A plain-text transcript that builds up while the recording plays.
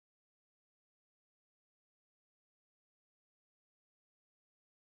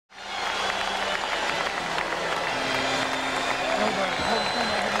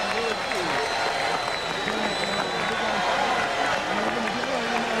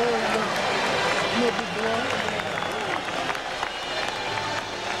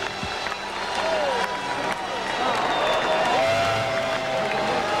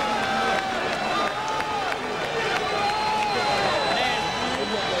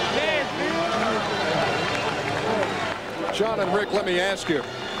John and Rick, let me ask you.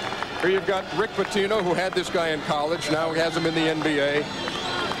 Here you've got Rick Pitino, who had this guy in college. Now he has him in the NBA.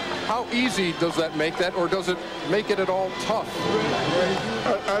 How easy does that make that, or does it make it at all tough?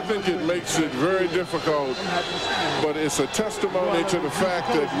 I think it makes it very difficult, but it's a testimony to the fact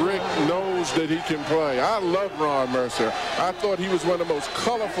that Rick knows that he can play. I love Ron Mercer. I thought he was one of the most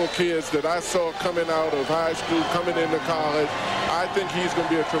colorful kids that I saw coming out of high school, coming into college. I think he's going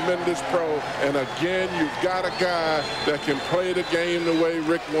to be a tremendous pro. And again, you've got a guy that can play the game the way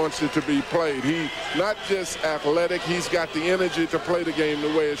Rick wants it to be played. He's not just athletic, he's got the energy to play the game the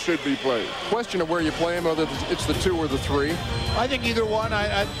way it should be played. Question of where you play him, whether it's the 2 or the 3. I think either one.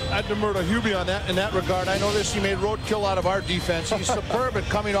 I'd defer to Hubie on that in that regard. I noticed he made roadkill out of our defense. He's superb at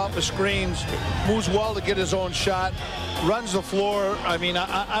coming off the screens, moves well to get his own shot, runs the floor. I mean,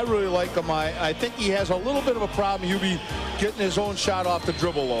 I really like him. I think he has a little bit of a problem, Hubie, getting his own shot off the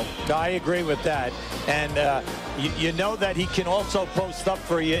dribble, though. I agree with that. And you know that he can also post up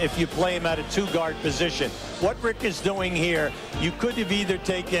for you if you play him at a 2-guard position. What Rick is doing here, you could have either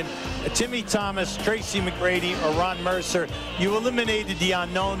taken Timmy Thomas, Tracy McGrady, or Ron Mercer. You eliminated the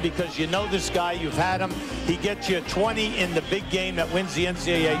unknown because you know this guy, you've had him. He gets you 20 in the big game that wins the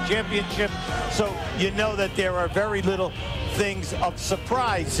NCAA championship. So you know that there are very little things of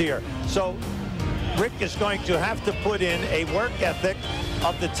surprise here. So Rick is going to have to put in a work ethic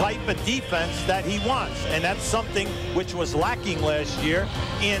of the type of defense that he wants. And that's something which was lacking last year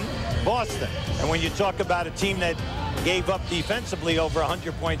in Boston. And when you talk about a team that gave up defensively over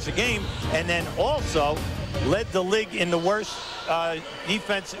 100 points a game and then also led the league in the worst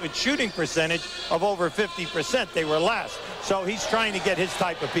defensive shooting percentage of over 50%. They were last. So he's trying to get his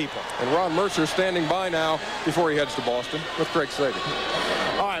type of people. And Ron Mercer standing by now before he heads to Boston with Craig Sager.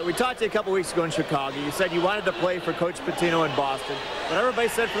 All right, we talked to you a couple weeks ago in Chicago. You said you wanted to play for Coach Pitino in Boston, but everybody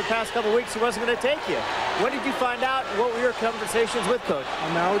said for the past couple weeks he wasn't going to take you. When did you find out? What were your conversations with Coach? I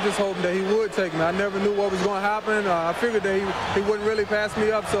mean, I was just hoping that he would take me. I never knew what was going to happen. I figured that he wouldn't really pass me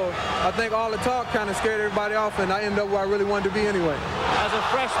up, so I think all the talk kind of scared everybody off, and I ended up where I really wanted to be anyway. As a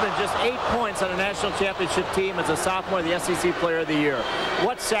freshman, just 8 points on a national championship team. As a sophomore, the SEC Player of the Year.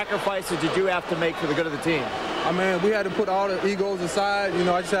 What sacrifices did you have to make for the good of the team? I mean, we had to put all the egos aside. You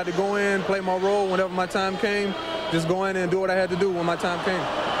know, I just had to go in, play my role whenever my time came. Just go in and do what I had to do when my time came.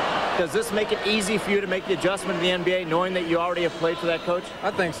 Does this make it easy for you to make the adjustment in the NBA, knowing that you already have played for that coach?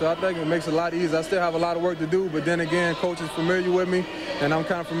 I think so. I think it makes it a lot easier. I still have a lot of work to do, but then again, coach is familiar with me, and I'm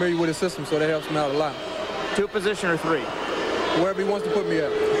kind of familiar with his system, so that helps me out a lot. 2 position or 3? Wherever he wants to put me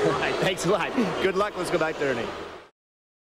at. All right, thanks a lot. Good luck. Let's go back there, Nate.